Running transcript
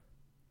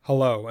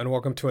Hello, and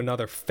welcome to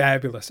another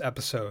fabulous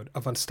episode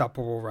of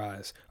Unstoppable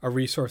Rise, a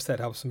resource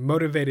that helps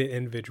motivated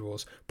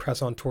individuals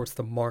press on towards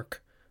the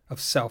mark of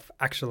self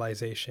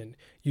actualization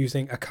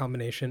using a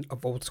combination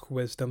of old school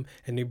wisdom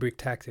and new breed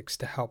tactics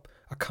to help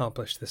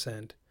accomplish this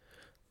end.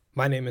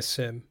 My name is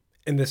Sim.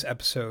 In this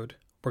episode,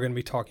 we're going to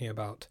be talking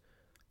about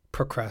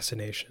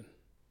procrastination.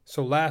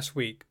 So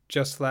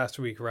just last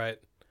week, right,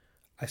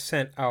 I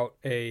sent out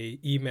a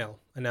email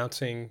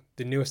announcing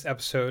the newest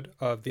episode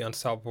of the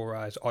Unstoppable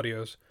Rise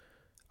audios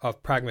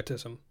of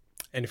pragmatism.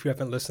 And if you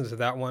haven't listened to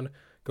that one,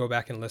 go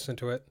back and listen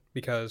to it,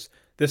 because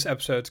this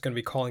episode's going to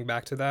be calling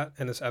back to that,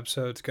 and this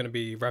episode's going to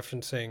be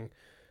referencing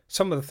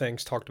some of the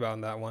things talked about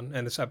in that one,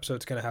 and this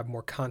episode's going to have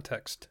more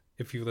context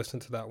if you listen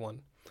to that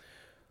one.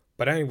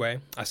 But anyway,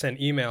 I sent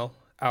an email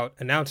out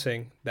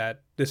announcing that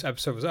this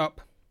episode was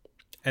up,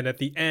 and at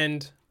the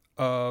end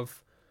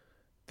of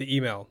the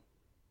email,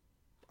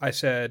 I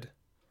said,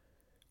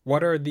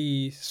 what are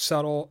the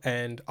subtle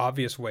and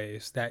obvious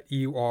ways that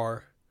you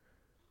are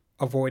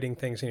avoiding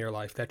things in your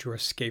life, that you're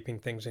escaping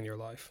things in your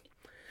life?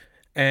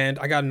 And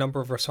I got a number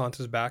of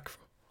responses back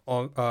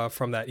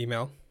from that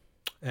email.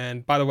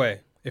 And by the way,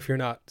 if you're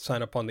not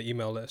signed up on the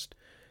email list,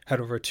 head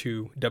over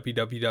to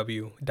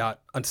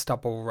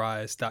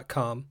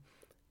www.unstoppablerise.com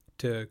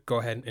to go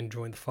ahead and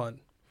join the fun.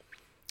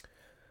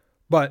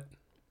 But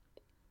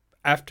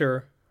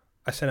after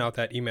I sent out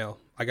that email,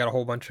 I got a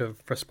whole bunch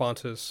of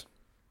responses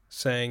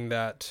saying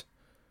that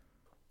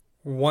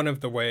one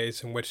of the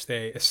ways in which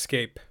they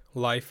escape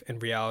life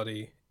and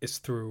reality is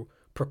through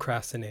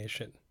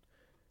procrastination.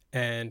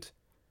 And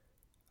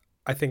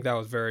I think that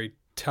was very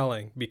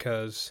telling,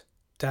 because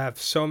to have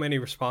so many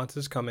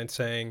responses come in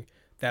saying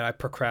that I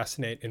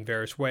procrastinate in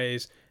various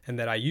ways and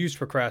that I use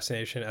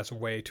procrastination as a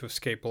way to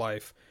escape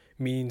life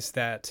means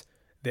that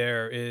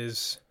there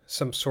is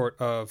some sort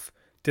of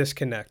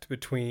disconnect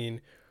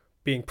between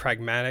being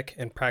pragmatic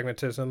and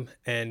pragmatism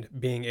and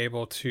being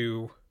able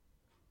to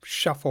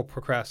shuffle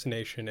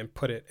procrastination and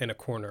put it in a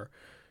corner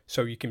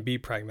so you can be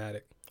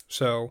pragmatic.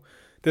 So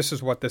this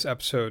is what this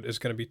episode is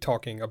going to be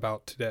talking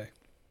about today.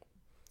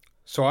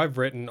 So I've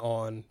written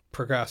on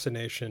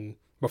procrastination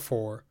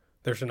before.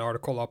 There's an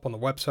article up on the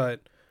website.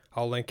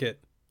 I'll link it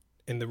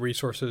in the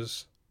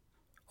resources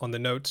on the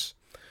notes.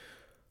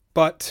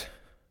 But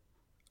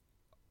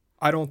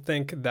I don't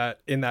think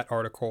that in that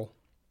article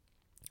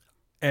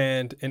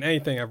and in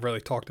anything I've really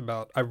talked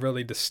about, I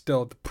really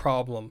distilled the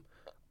problem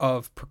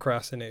of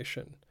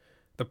procrastination.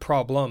 The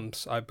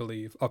problems, I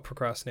believe, of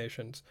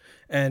procrastinations.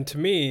 And to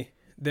me,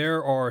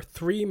 there are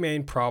three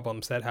main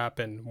problems that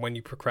happen when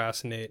you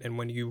procrastinate and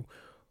when you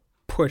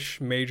push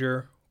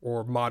major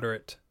or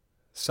moderate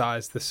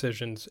size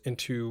decisions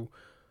into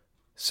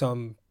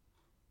some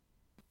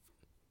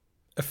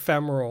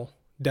ephemeral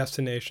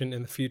destination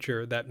in the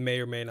future that may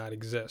or may not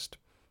exist.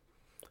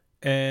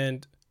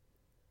 And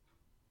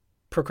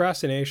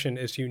procrastination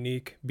is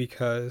unique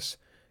because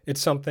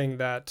it's something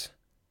that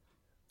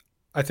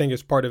I think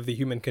is part of the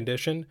human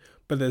condition,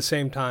 but at the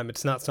same time,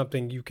 it's not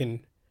something you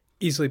can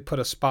easily put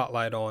a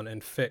spotlight on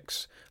and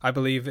fix. I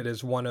believe it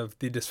is one of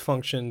the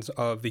dysfunctions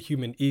of the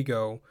human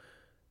ego,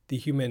 the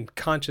human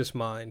conscious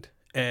mind,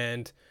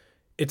 and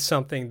it's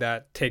something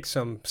that takes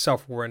some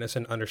self-awareness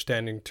and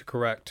understanding to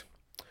correct.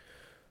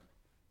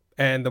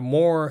 And the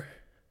more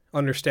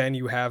understanding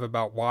you have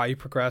about why you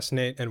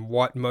procrastinate and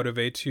what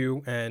motivates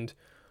you and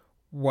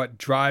what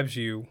drives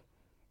you,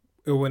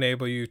 it will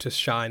enable you to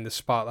shine the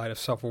spotlight of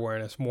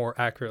self-awareness more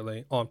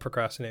accurately on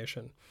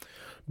procrastination.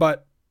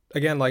 But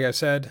again, like I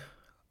said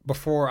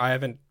before,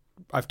 I've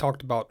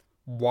talked about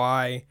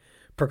why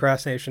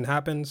procrastination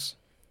happens.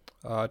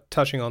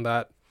 Touching on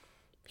that,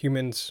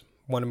 humans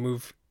want to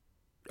move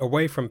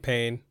away from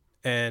pain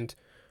and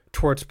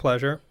towards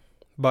pleasure,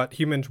 but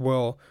humans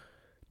will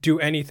do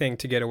anything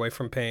to get away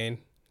from pain,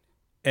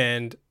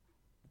 and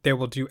they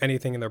will do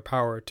anything in their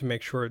power to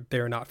make sure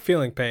they're not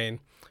feeling pain.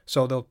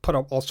 So they'll put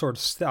up all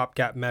sorts of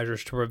stopgap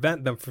measures to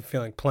prevent them from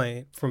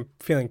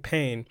feeling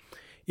pain,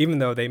 even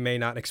though they may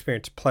not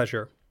experience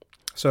pleasure.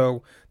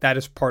 So that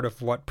is part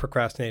of what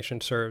procrastination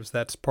serves.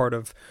 That's part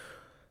of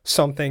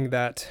something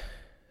that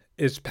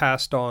is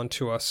passed on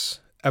to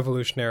us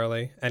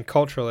evolutionarily and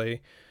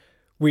culturally.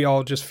 We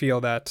all just feel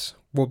that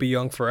we'll be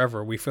young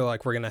forever. We feel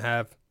like we're going to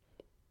have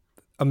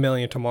a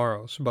million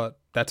tomorrows, but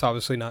that's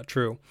obviously not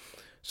true.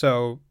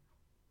 So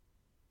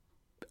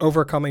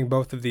overcoming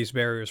both of these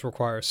barriers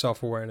requires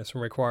self-awareness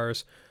and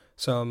requires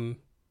some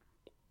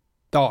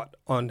thought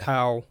on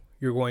how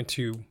you're going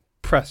to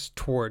press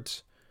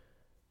towards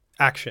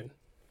action.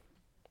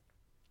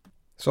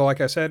 So like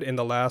I said in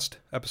the last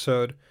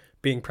episode,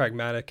 being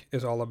pragmatic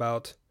is all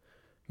about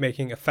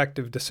making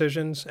effective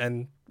decisions,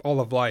 and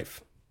all of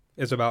life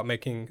is about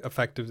making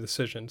effective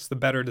decisions. The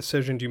better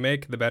decisions you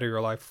make, the better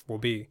your life will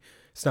be.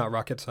 It's not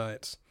rocket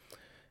science.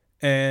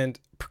 And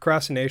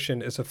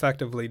procrastination is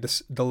effectively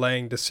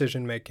delaying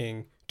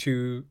decision-making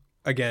to,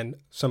 again,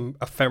 some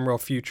ephemeral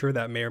future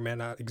that may or may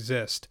not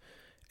exist,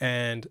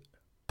 and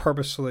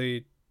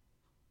purposely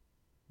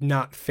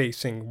not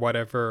facing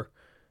whatever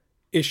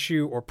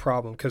issue or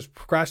problem, because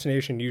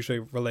procrastination usually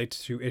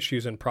relates to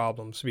issues and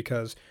problems,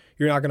 because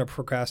you're not going to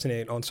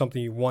procrastinate on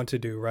something you want to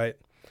do, right?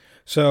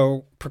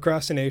 So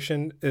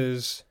procrastination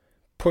is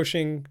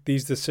pushing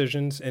these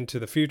decisions into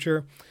the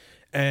future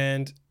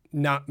and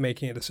not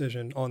making a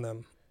decision on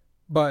them.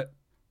 But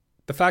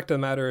the fact of the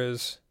matter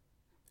is,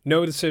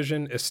 no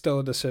decision is still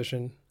a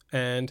decision.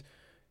 And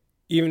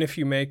even if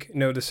you make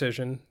no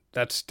decision,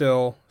 that's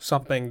still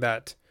something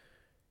that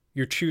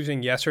you're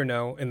choosing yes or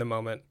no in the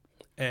moment.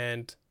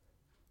 And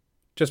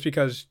just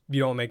because you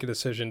don't make a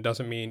decision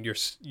doesn't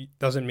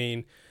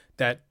mean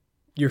that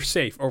you're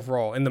safe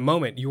overall. In the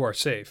moment, you are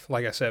safe.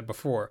 Like I said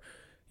before,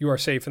 you are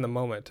safe in the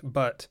moment.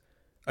 But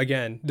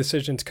again,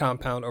 decisions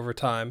compound over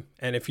time.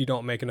 And if you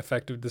don't make an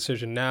effective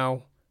decision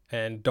now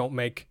and don't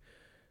make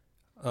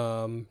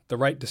the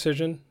right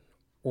decision,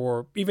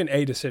 or even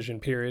a decision,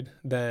 period,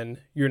 then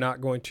you're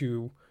not going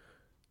to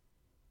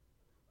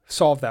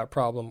solve that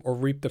problem or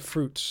reap the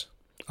fruits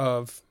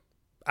of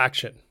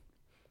action.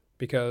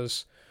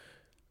 Because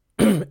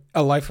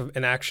a life of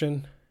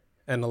inaction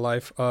and a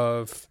life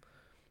of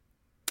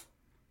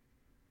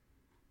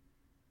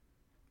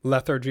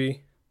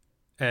lethargy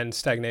and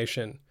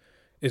stagnation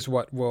is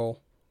what will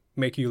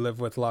make you live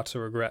with lots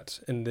of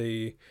regrets in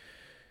the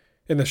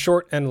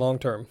short and long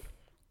term.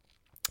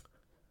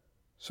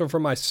 So for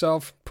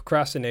myself,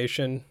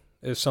 procrastination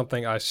is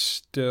something I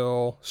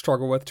still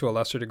struggle with to a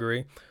lesser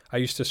degree. I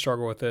used to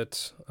struggle with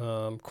it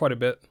quite a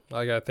bit,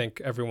 like I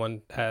think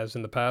everyone has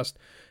in the past.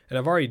 And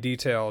I've already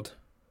detailed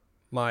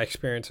my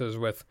experiences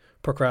with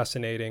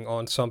procrastinating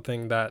on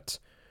something that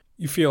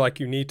you feel like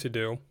you need to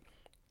do.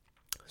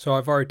 So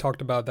I've already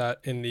talked about that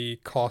in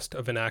the cost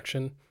of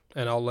inaction,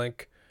 and I'll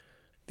link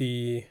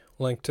the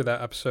link to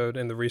that episode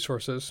in the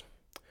resources.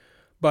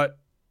 But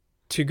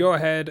to go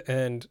ahead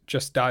and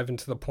just dive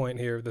into the point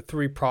here, the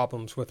 3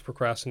 problems with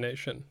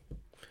procrastination.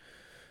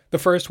 The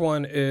first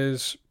one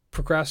is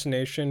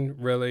procrastination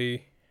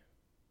really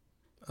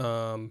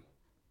erodes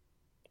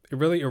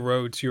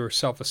your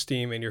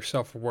self-esteem and your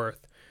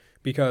self-worth,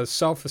 because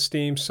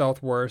self-esteem,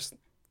 self-worth,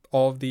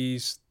 all of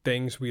these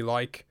things we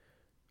like,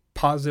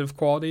 positive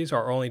qualities,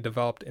 are only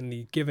developed in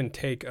the give and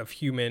take of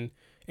human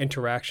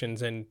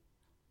interactions and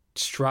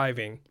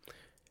striving.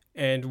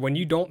 And when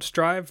you don't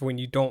strive, when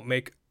you don't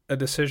make a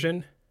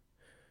decision,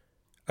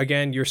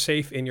 again, you're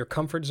safe in your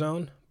comfort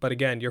zone. But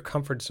again, your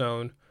comfort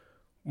zone,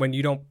 when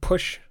you don't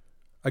push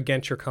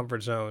against your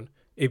comfort zone,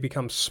 it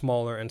becomes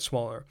smaller and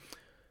smaller.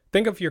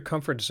 Think of your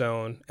comfort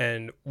zone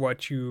and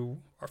what you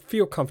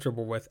feel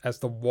comfortable with as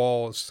the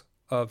walls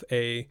of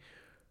a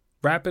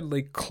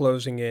rapidly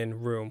closing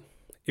in room.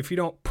 If you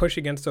don't push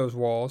against those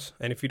walls,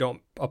 and if you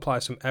don't apply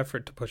some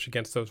effort to push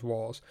against those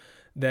walls,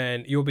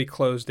 then you'll be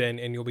closed in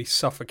and you'll be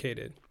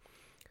suffocated.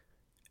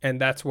 And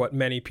that's what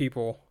many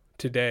people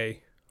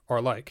today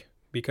are like,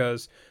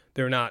 because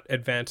they're not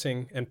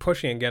advancing and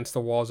pushing against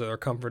the walls of their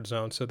comfort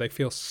zone, so they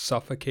feel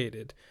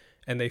suffocated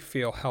and they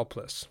feel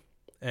helpless,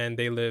 and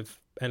they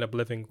end up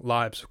living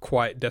lives of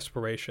quiet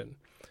desperation.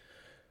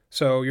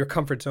 So your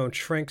comfort zone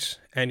shrinks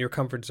and your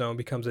comfort zone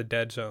becomes a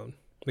dead zone,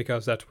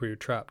 because that's where you're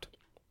trapped.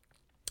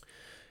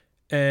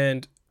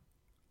 And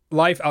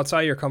life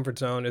outside your comfort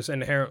zone is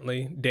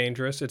inherently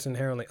dangerous. It's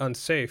inherently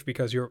unsafe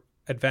because you're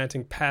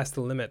advancing past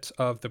the limits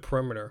of the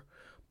perimeter.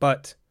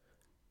 But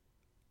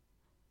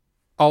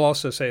I'll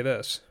also say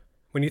this.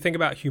 When you think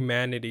about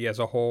humanity as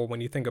a whole,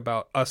 when you think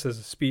about us as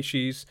a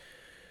species,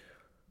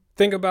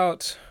 think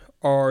about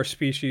our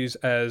species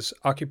as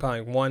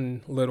occupying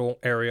one little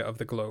area of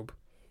the globe.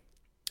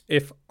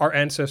 If our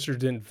ancestors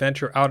didn't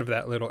venture out of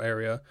that little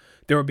area,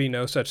 there would be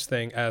no such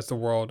thing as the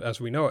world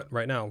as we know it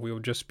right now. We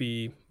would just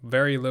be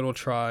very little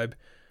tribe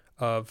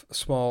of a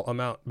small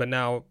amount. But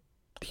now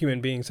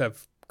human beings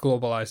have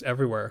globalized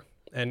everywhere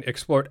and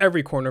explored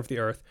every corner of the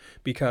earth,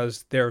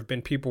 because there have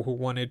been people who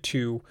wanted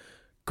to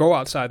go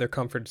outside their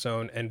comfort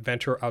zone and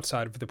venture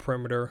outside of the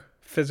perimeter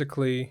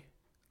physically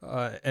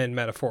and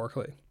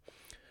metaphorically.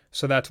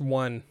 So that's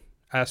one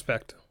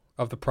aspect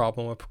of the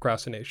problem of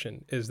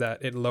procrastination, is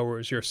that it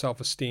lowers your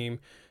self-esteem,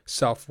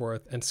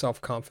 self-worth, and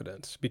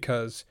self-confidence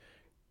because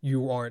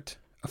you aren't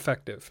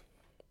effective.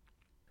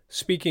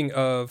 Speaking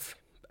of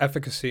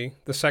efficacy,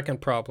 the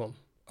second problem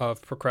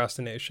of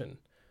procrastination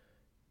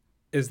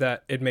is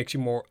that it makes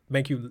you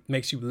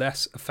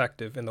less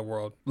effective in the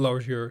world,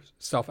 lowers your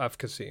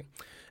self-efficacy.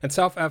 And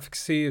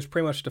self-efficacy is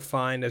pretty much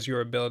defined as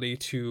your ability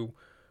to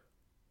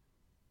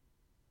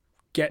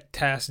get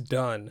tasks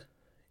done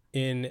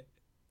in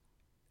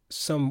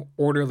some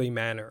orderly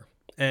manner.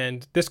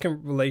 And this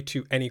can relate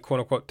to any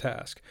quote-unquote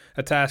task.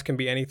 A task can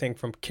be anything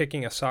from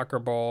kicking a soccer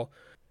ball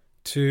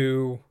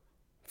to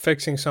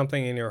fixing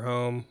something in your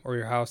home or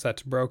your house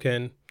that's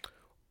broken,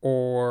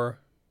 or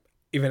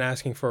even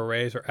asking for a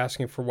raise or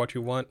asking for what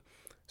you want.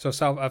 So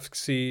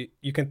self-efficacy,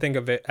 you can think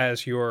of it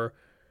as the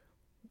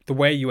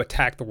way you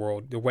attack the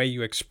world, the way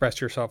you express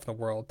yourself in the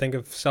world. Think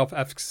of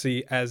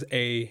self-efficacy as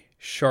a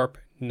sharp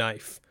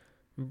knife,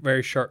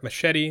 very sharp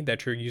machete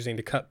that you're using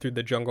to cut through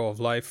the jungle of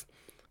life.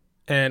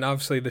 And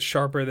obviously, the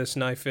sharper this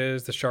knife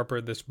is, the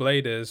sharper this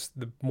blade is,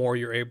 the more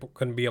you're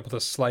going to be able to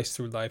slice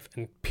through life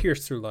and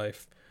pierce through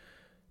life.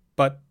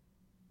 But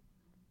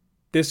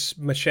this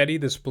machete,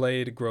 this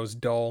blade, grows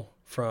dull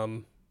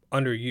from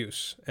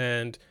underuse,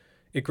 and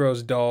it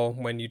grows dull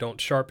when you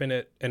don't sharpen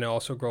it, and it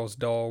also grows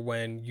dull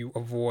when you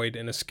avoid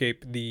and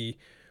escape the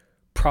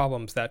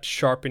problems that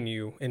sharpen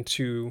you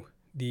into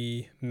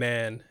the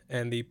man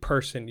and the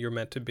person you're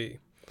meant to be.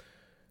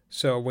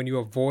 So when you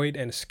avoid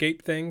and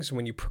escape things,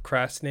 when you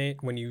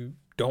procrastinate, when you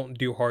don't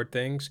do hard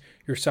things,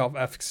 your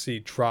self-efficacy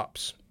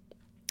drops.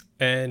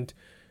 And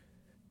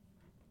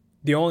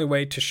the only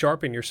way to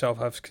sharpen your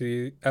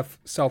self-efficacy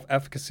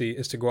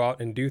is to go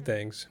out and do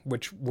things,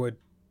 which would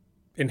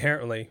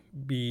inherently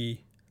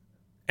be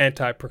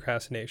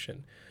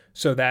anti-procrastination.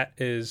 So that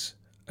is,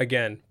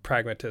 again,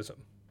 pragmatism.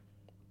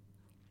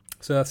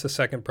 So that's the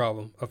second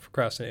problem of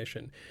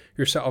procrastination,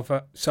 your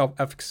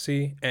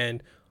self-efficacy,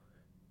 and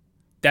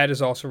that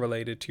is also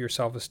related to your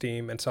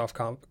self-esteem and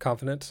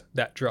self-confidence.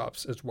 That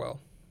drops as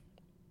well.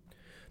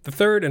 The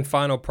third and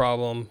final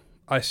problem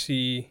I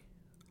see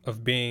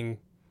of being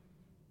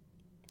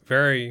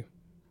very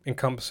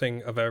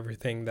encompassing of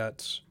everything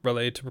that's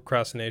related to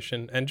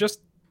procrastination and just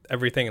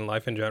everything in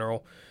life in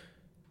general.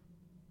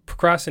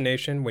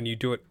 Procrastination, when you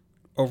do it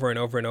over and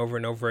over and over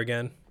and over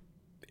again,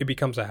 it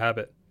becomes a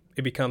habit.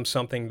 It becomes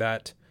something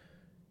that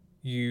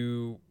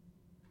you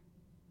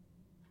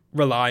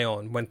rely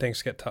on when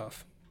things get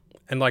tough.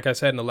 And like I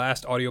said in the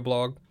last audio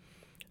blog,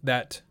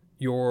 that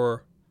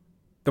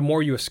the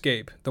more you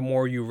escape, the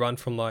more you run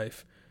from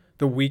life,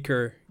 the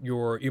weaker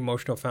your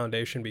emotional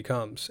foundation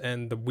becomes,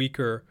 and the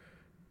weaker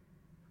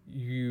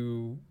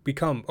you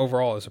become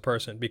overall as a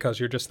person, because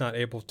you're just not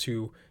able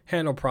to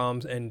handle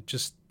problems and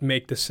just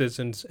make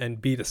decisions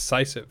and be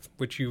decisive,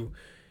 which you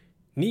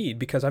need,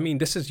 because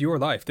this is your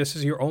life. This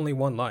is your only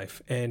one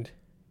life. And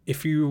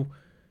if you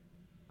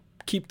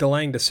keep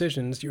delaying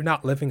decisions, you're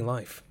not living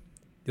life,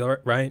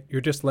 right? You're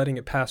just letting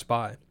it pass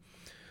by.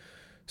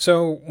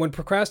 So when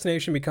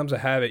procrastination becomes a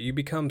habit, you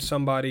become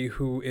somebody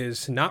who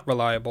is not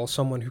reliable,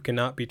 someone who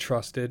cannot be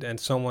trusted, and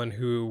someone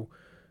who,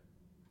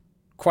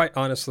 quite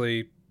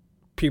honestly,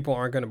 people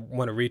aren't going to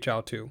want to reach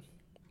out to,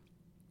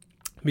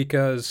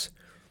 because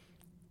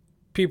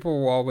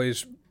people will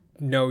always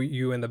know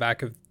you in the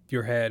back of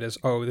your head as,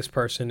 oh, this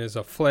person is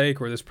a flake,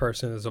 or this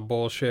person is a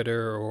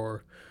bullshitter,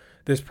 or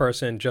this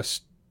person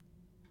just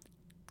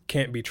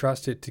can't be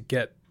trusted to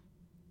get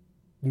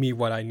me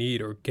what I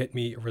need or get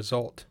me a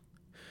result.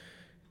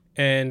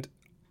 And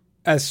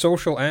as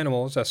social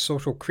animals, as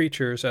social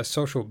creatures, as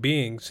social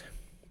beings,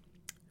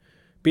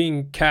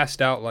 being cast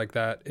out like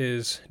that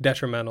is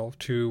detrimental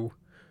to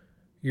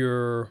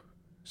your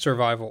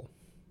survival.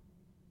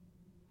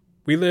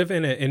 We live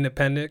in an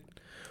independent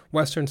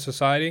Western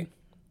society,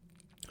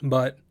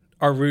 but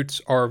our roots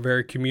are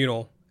very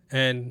communal,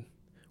 and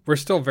we're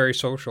still very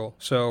social.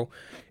 So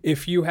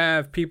if you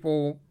have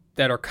people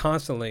that are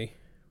constantly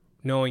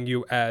knowing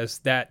you as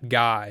that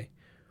guy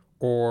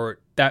or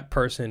that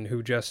person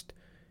who just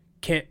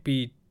can't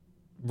be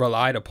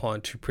relied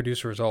upon to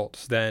produce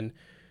results, then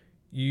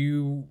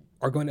you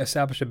are going to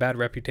establish a bad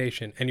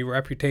reputation, and your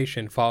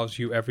reputation follows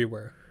you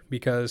everywhere,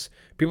 because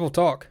people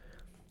talk,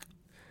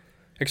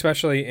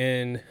 especially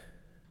in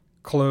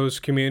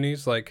closed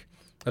communities, like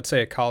let's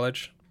say a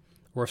college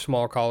or a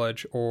small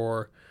college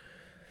or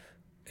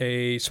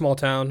a small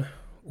town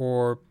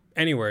or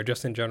anywhere,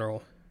 just in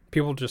general.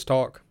 People just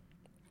talk.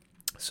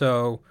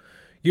 So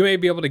you may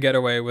be able to get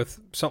away with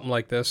something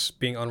like this,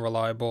 being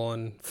unreliable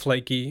and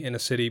flaky in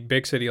a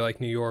big city like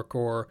New York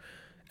or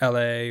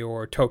LA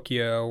or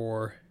Tokyo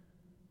or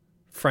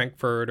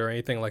Frankfurt or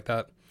anything like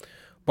that.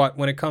 But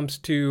when it comes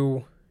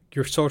to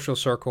your social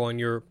circle and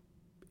your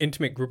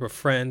intimate group of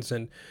friends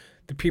and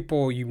the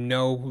people you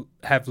know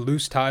have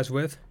loose ties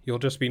with, you'll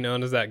just be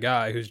known as that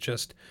guy who's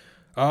just,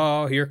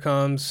 oh, here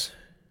comes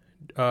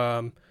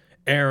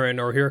Aaron,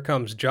 or here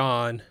comes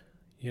John,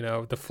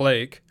 the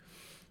flake.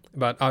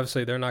 But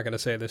obviously they're not going to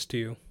say this to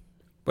you.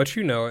 But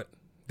you know it.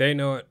 They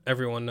know it.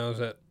 Everyone knows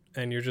it.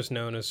 And you're just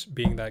known as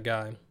being that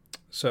guy.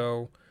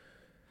 So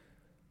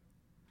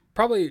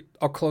probably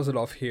I'll close it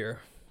off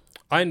here.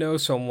 I know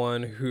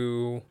someone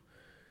who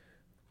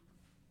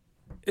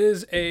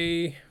is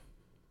a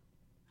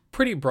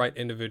pretty bright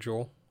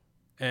individual,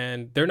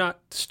 and they're not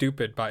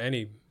stupid by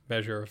any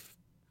measure of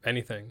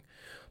anything.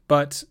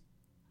 But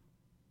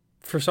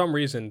for some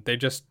reason, they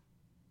just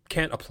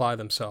can't apply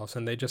themselves,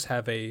 and they just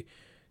have a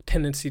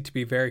tendency to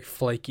be very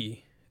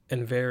flaky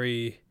and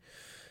they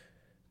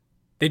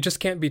just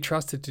can't be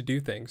trusted to do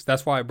things.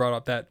 That's why I brought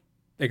up that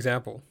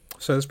example.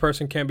 So this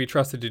person can't be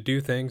trusted to do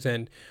things,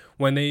 and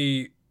with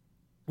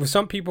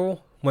some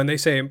people, when they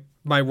say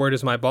my word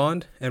is my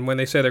bond, and when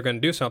they say they're going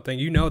to do something,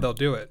 they'll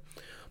do it.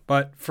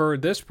 But for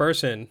this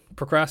person,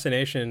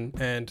 procrastination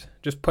and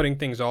just putting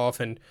things off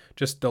and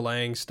just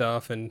delaying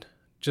stuff and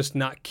just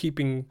not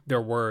keeping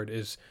their word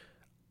is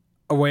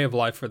a way of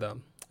life for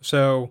them.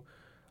 So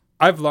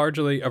I've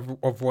largely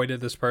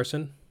avoided this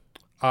person.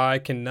 I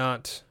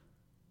cannot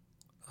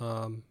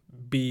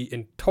be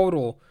in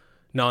total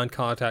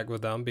non-contact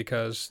with them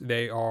because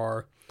they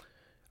are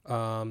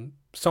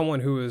someone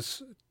who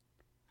is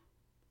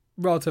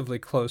relatively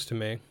close to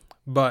me,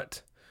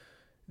 but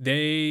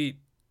they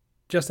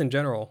just in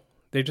general,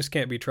 they just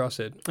can't be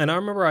trusted. And I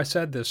remember I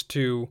said this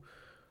to,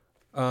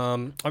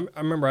 I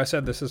remember I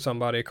said this to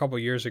somebody a couple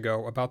years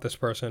ago about this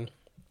person.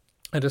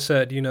 I just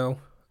said,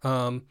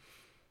 I'm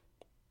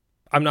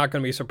not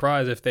going to be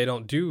surprised if they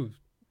don't do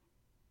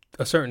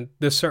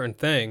this certain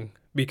thing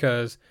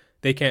because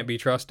they can't be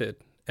trusted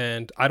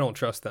and I don't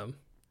trust them.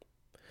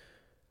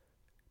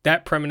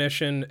 That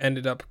premonition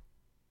ended up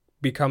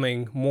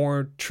becoming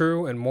more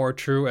true and more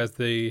true as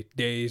the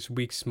days,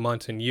 weeks,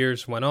 months, and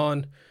years went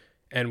on.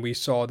 And we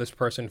saw this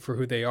person for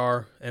who they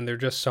are. And they're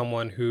just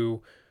someone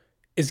who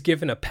is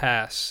given a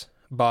pass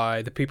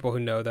by the people who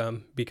know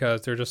them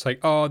because they're just like,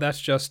 oh,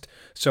 that's just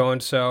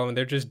so-and-so. And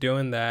they're just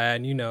doing that.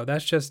 And,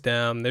 that's just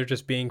them. They're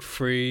just being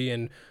free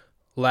and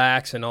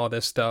lax and all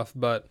this stuff.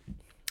 But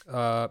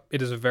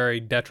it is a very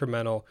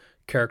detrimental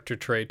character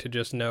trait to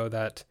just know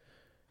that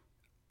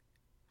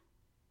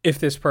if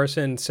this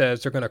person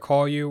says they're going to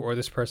call you or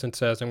this person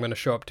says I'm going to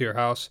show up to your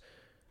house,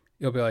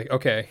 you'll be like,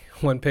 okay,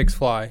 when pigs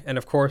fly. And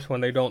of course,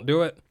 when they don't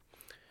do it,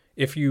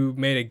 if you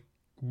made a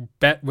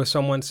bet with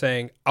someone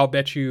saying, I'll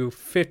bet you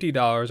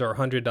 $50 or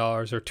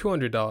 $100 or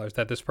 $200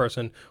 that this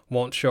person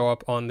won't show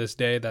up on this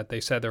day that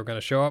they said they're going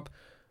to show up,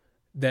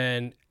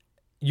 then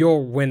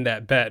you'll win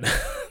that bet.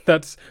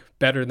 That's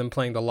better than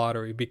playing the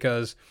lottery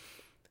because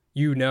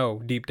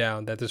deep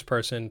down that this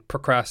person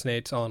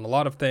procrastinates on a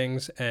lot of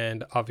things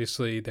and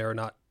obviously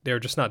they're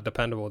just not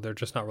dependable. They're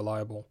just not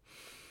reliable.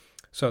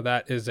 So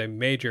that is a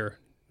major,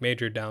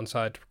 major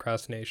downside to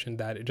procrastination,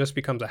 that it just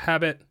becomes a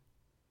habit,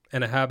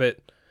 and a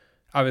habit,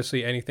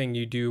 obviously anything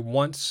you do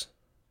once,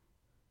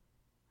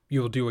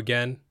 you will do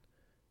again.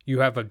 You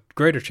have a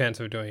greater chance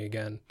of doing it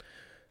again.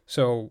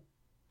 So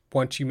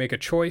once you make a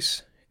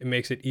choice, it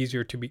makes it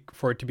easier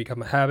for it to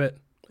become a habit.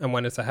 And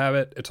when it's a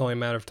habit, it's only a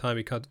matter of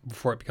time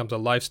before it becomes a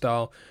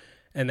lifestyle.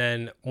 And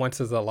then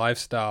once it's a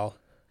lifestyle,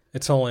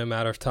 it's only a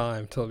matter of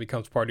time till it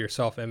becomes part of your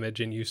self-image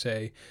and you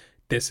say,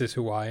 this is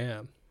who I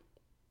am.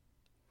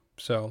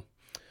 So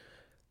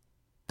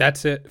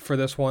that's it for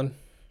this one.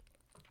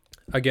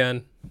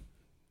 Again,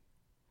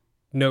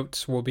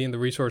 notes will be in the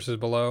resources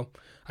below.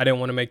 I didn't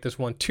want to make this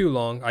one too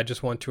long. I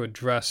just want to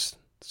address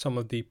some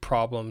of the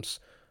problems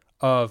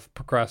of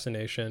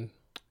procrastination.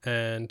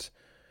 And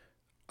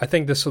I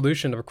think the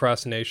solution to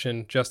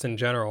procrastination, just in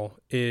general,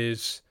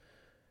 is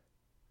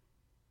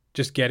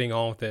just getting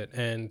on with it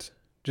and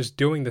just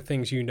doing the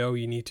things you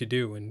need to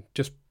do and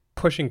just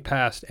pushing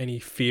past any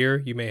fear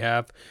you may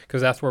have,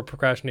 because that's where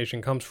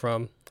procrastination comes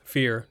from,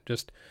 fear,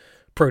 just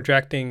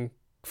projecting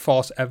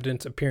false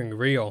evidence appearing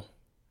real,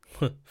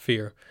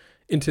 fear,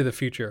 into the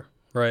future,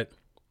 right?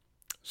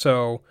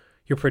 So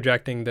you're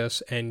projecting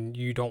this and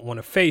you don't want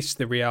to face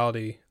the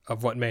reality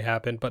of what may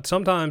happen. But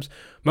sometimes,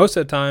 most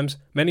of the times,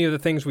 many of the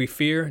things we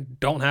fear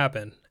don't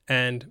happen.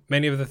 And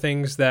many of the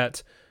things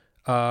that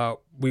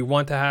we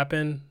want to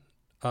happen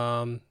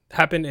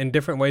happen in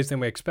different ways than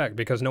we expect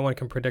because no one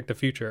can predict the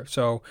future.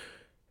 So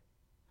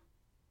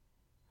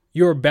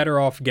you're better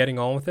off getting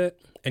on with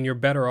it, and you're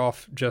better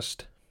off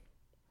just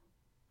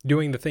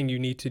doing the thing you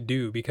need to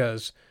do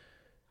because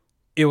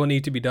it will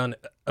need to be done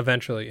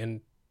eventually.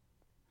 And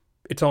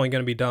it's only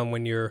going to be done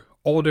when you're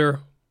older,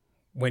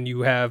 when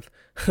you have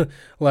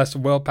less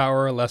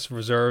willpower, less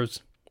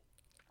reserves.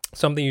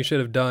 Something you should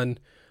have done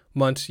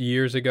months,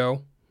 years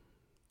ago,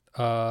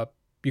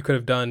 you could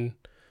have done,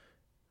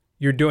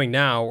 you're doing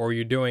now, or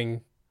you're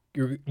going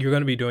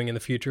to be doing in the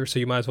future. So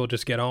you might as well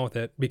just get on with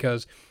it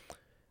because,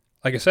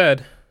 like I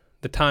said,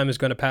 the time is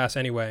going to pass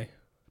anyway.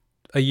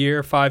 A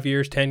year, 5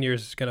 years, 10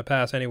 years is going to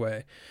pass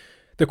anyway.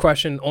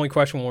 The only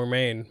question will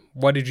remain,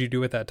 what did you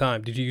do at that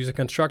time? Did you use it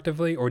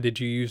constructively, or did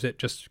you use it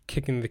just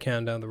kicking the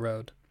can down the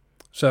road?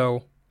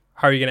 So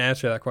how are you going to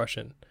answer that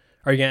question?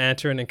 Are you going to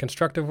answer it in a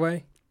constructive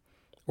way,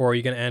 or are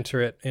you going to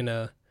answer it in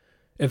a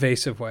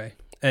evasive way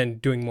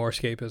and doing more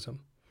escapism?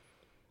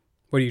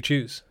 What do you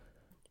choose?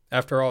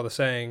 After all, the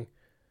saying,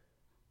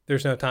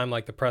 there's no time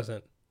like the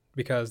present,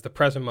 because the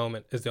present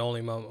moment is the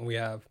only moment we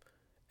have,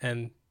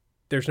 and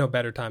there's no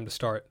better time to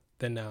start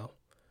than now.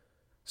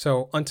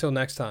 So until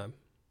next time,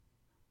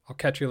 I'll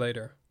catch you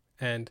later.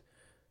 And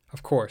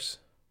of course,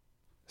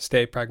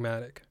 stay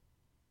pragmatic.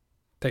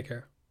 Take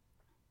care.